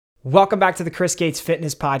Welcome back to the Chris Gates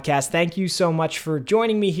Fitness Podcast. Thank you so much for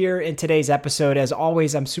joining me here in today's episode. As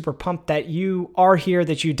always, I'm super pumped that you are here,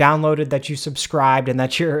 that you downloaded, that you subscribed, and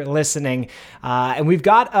that you're listening. And we've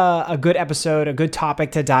got a good episode, a good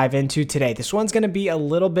topic to dive into today. This one's going to be a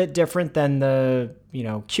little bit different than the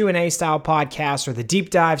Q&A style podcast or the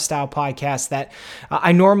deep dive style podcast that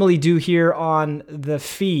I normally do here on the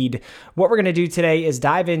feed. What we're going to do today is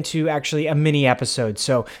dive into actually a mini episode.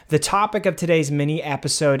 So the topic of today's mini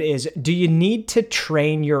episode is, do you need to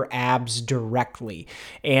train your abs directly?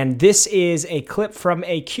 And this is a clip from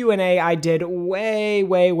a Q&A I did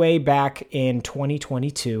way back in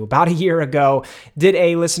 2022, about a year ago. Did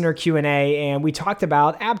a listener Q&A, and we talked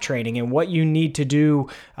about ab training and what you need to do,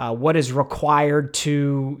 what is required to,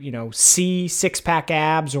 see six-pack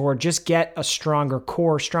abs or just get a stronger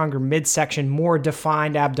core, stronger midsection, more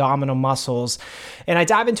defined abdominal muscles. And I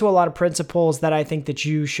dive into a lot of principles that I think that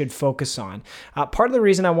you should focus on. Part of the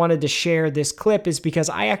reason I wanted to share this clip is because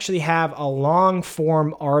I actually have a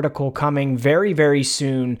long-form article coming very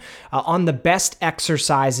soon on the best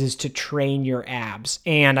exercises to train your abs.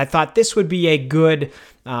 And I thought this would be a good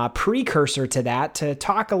precursor to that, to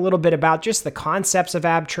talk a little bit about just the concepts of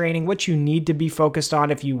ab training, what you need to be focused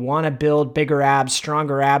on if you want to build bigger abs,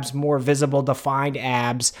 stronger abs, more visible, defined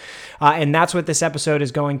abs. And that's what this episode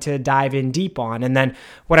is going to dive in deep on. And then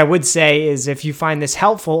what I would say is, if you find this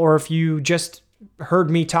helpful, or if you just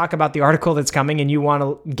heard me talk about the article that's coming and you want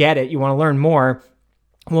to get it, you want to learn more,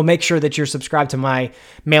 we'll make sure that you're subscribed to my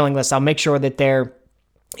mailing list. I'll make sure that there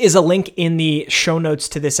is a link in the show notes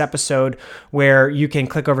to this episode where you can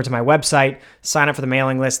click over to my website, sign up for the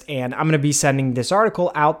mailing list, and I'm going to be sending this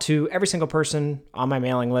article out to every single person on my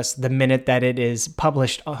mailing list the minute that it is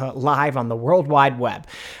published live on the World Wide Web.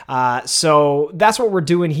 So that's what we're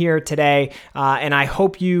doing here today, and I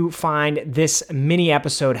hope you find this mini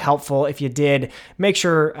episode helpful. If you did, make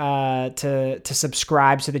sure to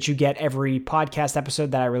subscribe so that you get every podcast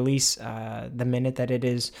episode that I release the minute that it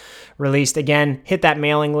is released. Again, hit that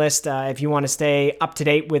mailing list if you want to stay up to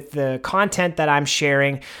date with the content that I'm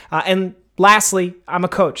sharing. And lastly, I'm a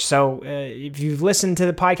coach. So if you've listened to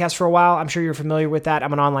the podcast for a while, I'm sure you're familiar with that.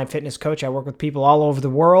 I'm an online fitness coach. I work with people all over the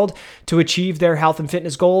world to achieve their health and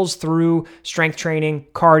fitness goals through strength training,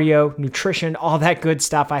 cardio, nutrition, all that good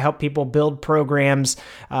stuff. I help people build programs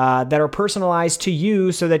that are personalized to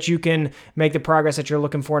you so that you can make the progress that you're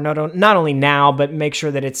looking for, not only now, but make sure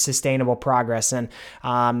that it's sustainable progress. And,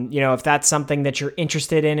 if that's something that you're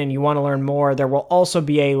interested in and you want to learn more, there will also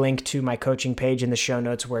be a link to my coaching page in the show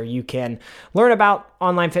notes where you can learn about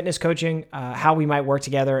online fitness coaching, how we might work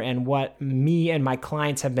together, and what me and my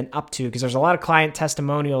clients have been up to. Because there's a lot of client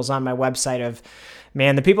testimonials on my website of,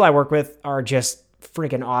 man, the people I work with are just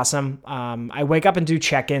freaking awesome. I wake up and do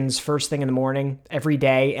check-ins first thing in the morning every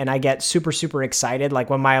day, and I get super excited. Like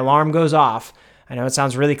when my alarm goes off, I know it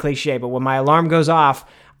sounds really cliche, but when my alarm goes off,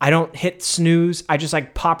 I don't hit snooze. I just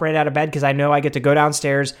pop right out of bed because I know I get to go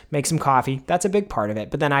downstairs, make some coffee. That's a big part of it.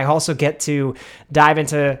 But then I also get to dive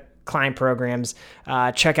into client programs,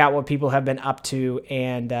 check out what people have been up to,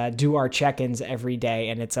 and do our check-ins every day,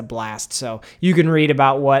 and it's a blast. So you can read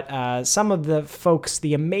about what some of the folks,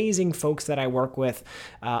 the amazing folks that I work with,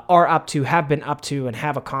 are up to, have been up to, and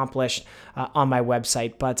have accomplished on my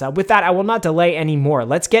website. But with that, I will not delay anymore.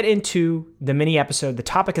 Let's get into the mini episode. The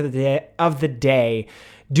topic of the day: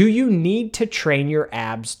 do you need to train your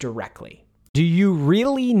abs directly? Do you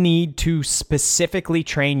really need to specifically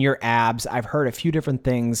train your abs? I've heard a few different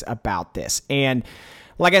things about this. And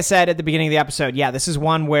like I said at the beginning of the episode, this is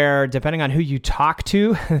one where, depending on who you talk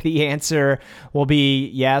to, the answer will be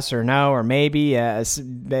yes or no, or maybe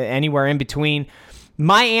anywhere in between.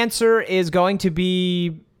 My answer is going to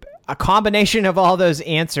be a combination of all those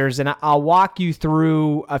answers, and I'll walk you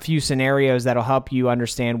through a few scenarios that'll help you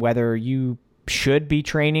understand whether you should be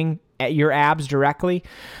training at your abs directly.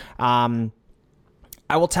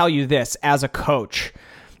 I will tell you this, as a coach,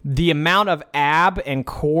 the amount of ab and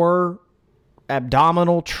core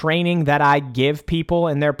abdominal training that I give people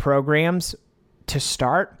in their programs to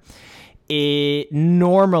start, it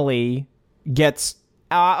normally gets,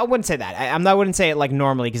 I wouldn't say that. I wouldn't say it like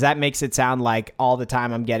normally, because that makes it sound like all the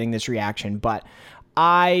time I'm getting this reaction, but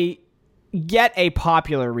I get a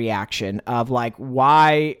popular reaction of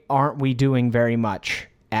why aren't we doing very much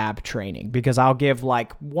ab training? Because I'll give 1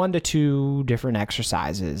 to 2 different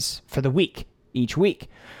exercises for the week, each week.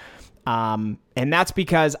 And that's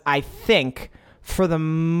because I think for the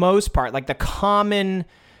most part, the common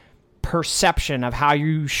perception of how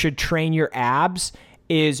you should train your abs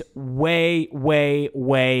is way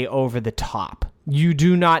over the top. You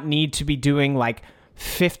do not need to be doing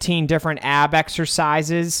 15 different ab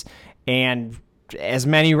exercises and as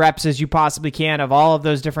many reps as you possibly can of all of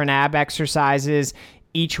those different ab exercises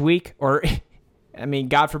each week, or I mean,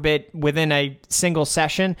 God forbid, within a single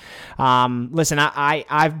session. Listen,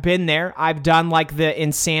 I've been there. I've done like the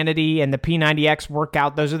Insanity and the P90X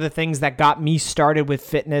workout. Those are the things that got me started with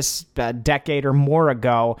fitness a decade or more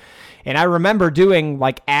ago. And I remember doing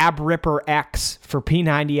like Ab Ripper X for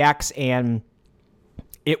P90X, and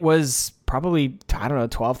it was probably, I don't know,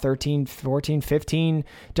 12, 13, 14, 15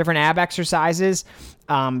 different ab exercises,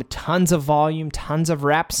 tons of volume, tons of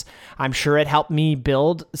reps. I'm sure it helped me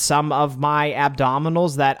build some of my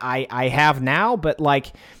abdominals that I have now, but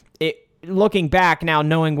like looking back now,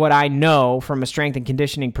 knowing what I know from a strength and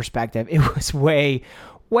conditioning perspective, it was way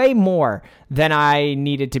more than I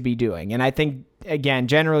needed to be doing. And I think, again,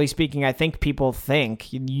 generally speaking, I think people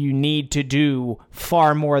think you need to do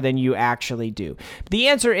far more than you actually do. The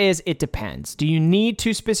answer is it depends. Do you need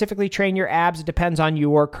to specifically train your abs? It depends on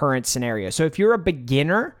your current scenario. So if you're a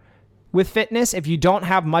beginner with fitness, if you don't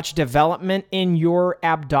have much development in your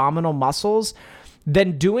abdominal muscles,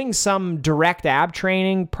 then doing some direct ab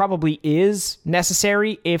training probably is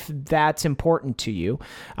necessary if that's important to you,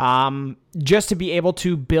 just to be able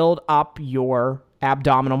to build up your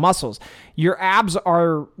abdominal muscles. Your abs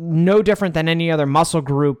are no different than any other muscle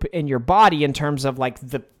group in your body in terms of like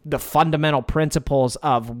the fundamental principles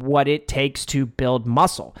of what it takes to build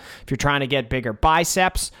muscle. If you're trying to get bigger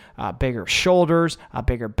biceps, bigger shoulders, a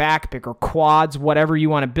bigger back, bigger quads, whatever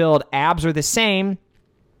you want to build, abs are the same.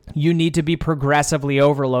 You need to be progressively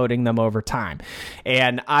overloading them over time.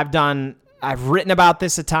 And I've written about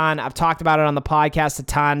this a ton. I've talked about it on the podcast a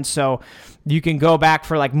ton. So you can go back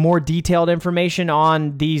for like more detailed information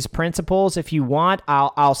on these principles if you want.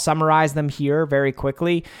 I'll summarize them here very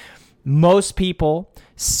quickly. Most people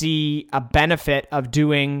see a benefit of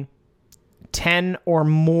doing 10 or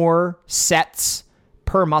more sets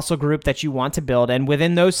per muscle group that you want to build. And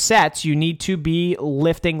within those sets, you need to be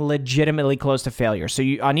lifting legitimately close to failure. So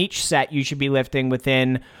on each set, you should be lifting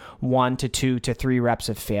within 1 to 2 to 3 reps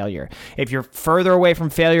of failure. If you're further away from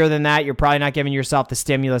failure than that, you're probably not giving yourself the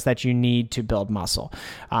stimulus that you need to build muscle.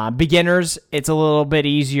 Beginners, it's a little bit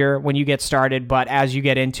easier when you get started, but as you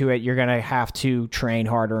get into it, you're going to have to train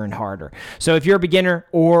harder and harder. So if you're a beginner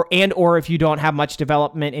or if you don't have much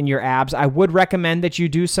development in your abs, I would recommend that you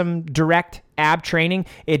do some direct ab training.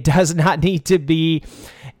 It does not need to be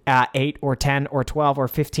 8 or 10 or 12 or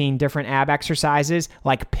 15 different ab exercises.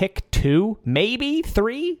 Like pick 2, maybe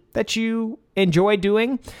 3 that you enjoy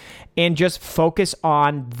doing, and just focus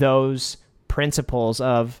on those principles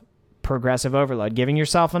of progressive overload, giving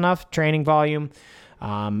yourself enough training volume,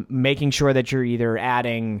 making sure that you're either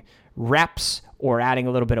adding reps or adding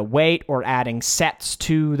a little bit of weight or adding sets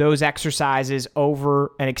to those exercises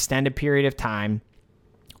over an extended period of time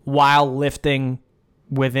while lifting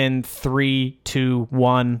within 3, 2,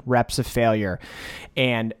 1 reps of failure.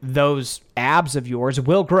 And those abs of yours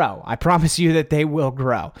will grow. I promise you that they will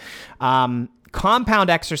grow. Compound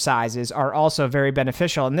exercises are also very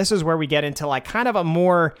beneficial. And this is where we get into like kind of a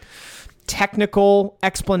more technical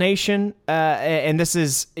explanation. And this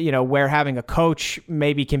is, where having a coach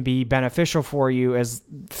maybe can be beneficial for you, as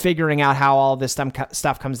figuring out how all this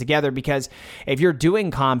stuff comes together. Because if you're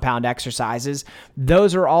doing compound exercises,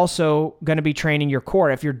 those are also going to be training your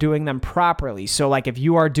core if you're doing them properly. So like if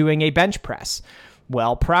you are doing a bench press,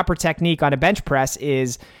 well, proper technique on a bench press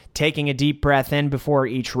is taking a deep breath in before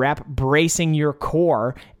each rep, bracing your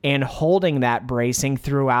core, and holding that bracing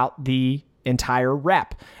throughout the entire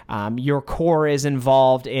rep. Your core is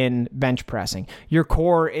involved in bench pressing. Your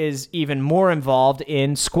core is even more involved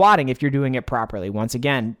in squatting if you're doing it properly. Once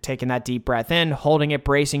again, taking that deep breath in, holding it,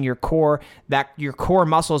 bracing your core, that your core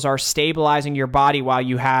muscles are stabilizing your body while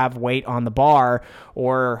you have weight on the bar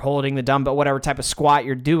or holding the dumbbell, whatever type of squat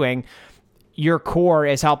you're doing. Your core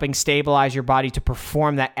is helping stabilize your body to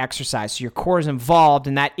perform that exercise. So your core is involved,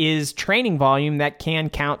 and that is training volume that can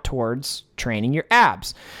count towards training your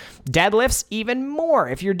abs. Deadlifts, even more.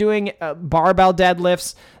 If you're doing barbell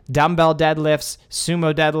deadlifts, dumbbell deadlifts,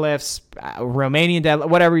 sumo deadlifts, Romanian deadlift,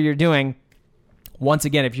 whatever you're doing, once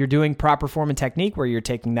again, if you're doing proper form and technique where you're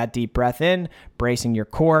taking that deep breath in, bracing your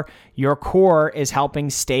core is helping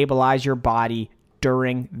stabilize your body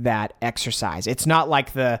during that exercise. It's not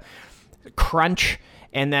like the crunch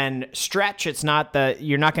and then stretch. It's not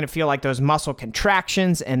you're not going to feel like those muscle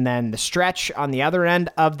contractions and then the stretch on the other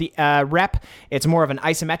end of the rep. It's more of an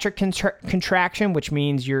isometric contraction, which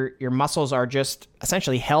means your muscles are just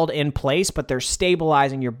essentially held in place, but they're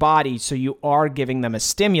stabilizing your body. So you are giving them a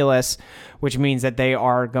stimulus, which means that they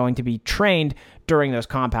are going to be trained during those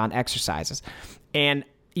compound exercises. And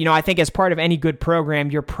I think as part of any good program,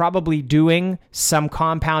 you're probably doing some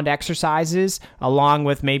compound exercises along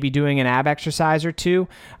with maybe doing an ab exercise or two,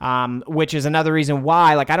 which is another reason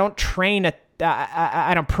why, like, I don't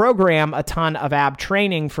program a ton of ab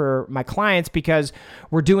training for my clients, because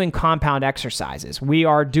we're doing compound exercises. We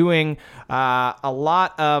are doing a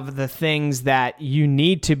lot of the things that you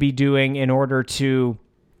need to be doing in order to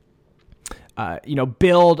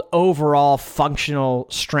build overall functional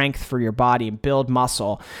strength for your body and build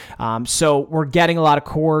muscle. So we're getting a lot of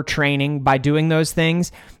core training by doing those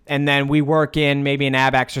things. And then we work in maybe an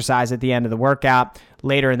ab exercise at the end of the workout.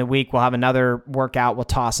 Later in the week, we'll have another workout. We'll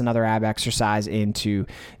toss another ab exercise into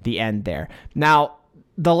the end there. Now,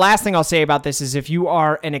 the last thing I'll say about this is, if you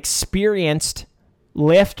are an experienced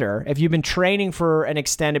lifter, if you've been training for an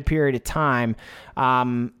extended period of time,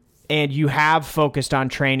 and you have focused on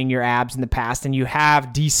training your abs in the past, and you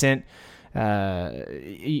have decent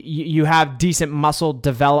muscle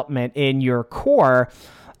development in your core,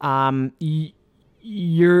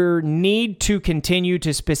 your need to continue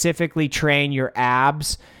to specifically train your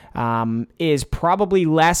abs is probably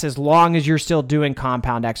less, as long as you're still doing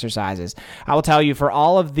compound exercises. I will tell you, for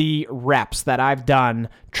all of the reps that I've done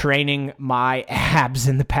training my abs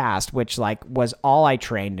in the past, which was all I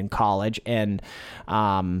trained in college, and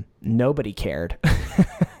nobody cared.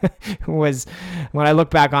 When I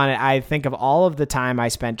look back on it, I think of all of the time I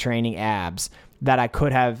spent training abs that I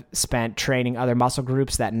could have spent training other muscle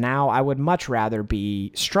groups that now I would much rather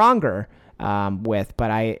be stronger with.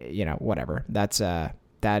 But whatever.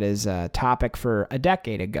 That is a topic for a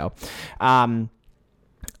decade ago.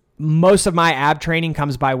 Most of my ab training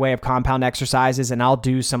comes by way of compound exercises, and I'll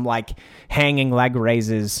do some hanging leg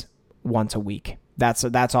raises once a week.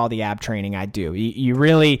 That's all the ab training I do. You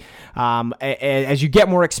really, as you get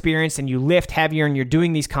more experienced and you lift heavier and you're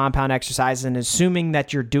doing these compound exercises, and assuming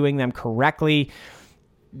that you're doing them correctly,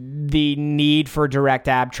 the need for direct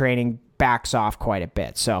ab training backs off quite a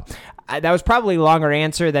bit. So that was probably a longer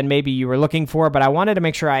answer than maybe you were looking for, but I wanted to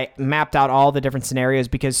make sure I mapped out all the different scenarios,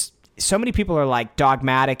 because so many people are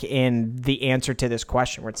dogmatic in the answer to this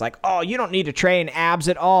question, where it's oh, you don't need to train abs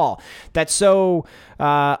at all. That's so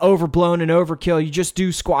overblown and overkill. You just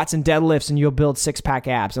do squats and deadlifts and you'll build 6-pack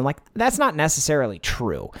abs. And that's not necessarily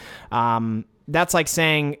true. That's like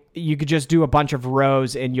saying you could just do a bunch of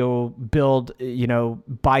rows and you'll build,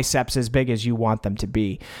 biceps as big as you want them to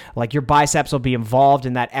be. Your biceps will be involved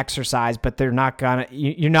in that exercise, but you're not gonna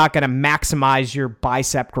maximize your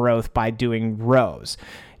bicep growth by doing rows.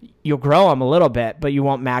 You'll grow them a little bit, but you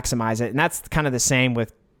won't maximize it. And that's kind of the same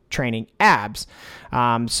with training abs.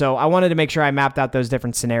 So I wanted to make sure I mapped out those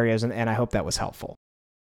different scenarios, and I hope that was helpful.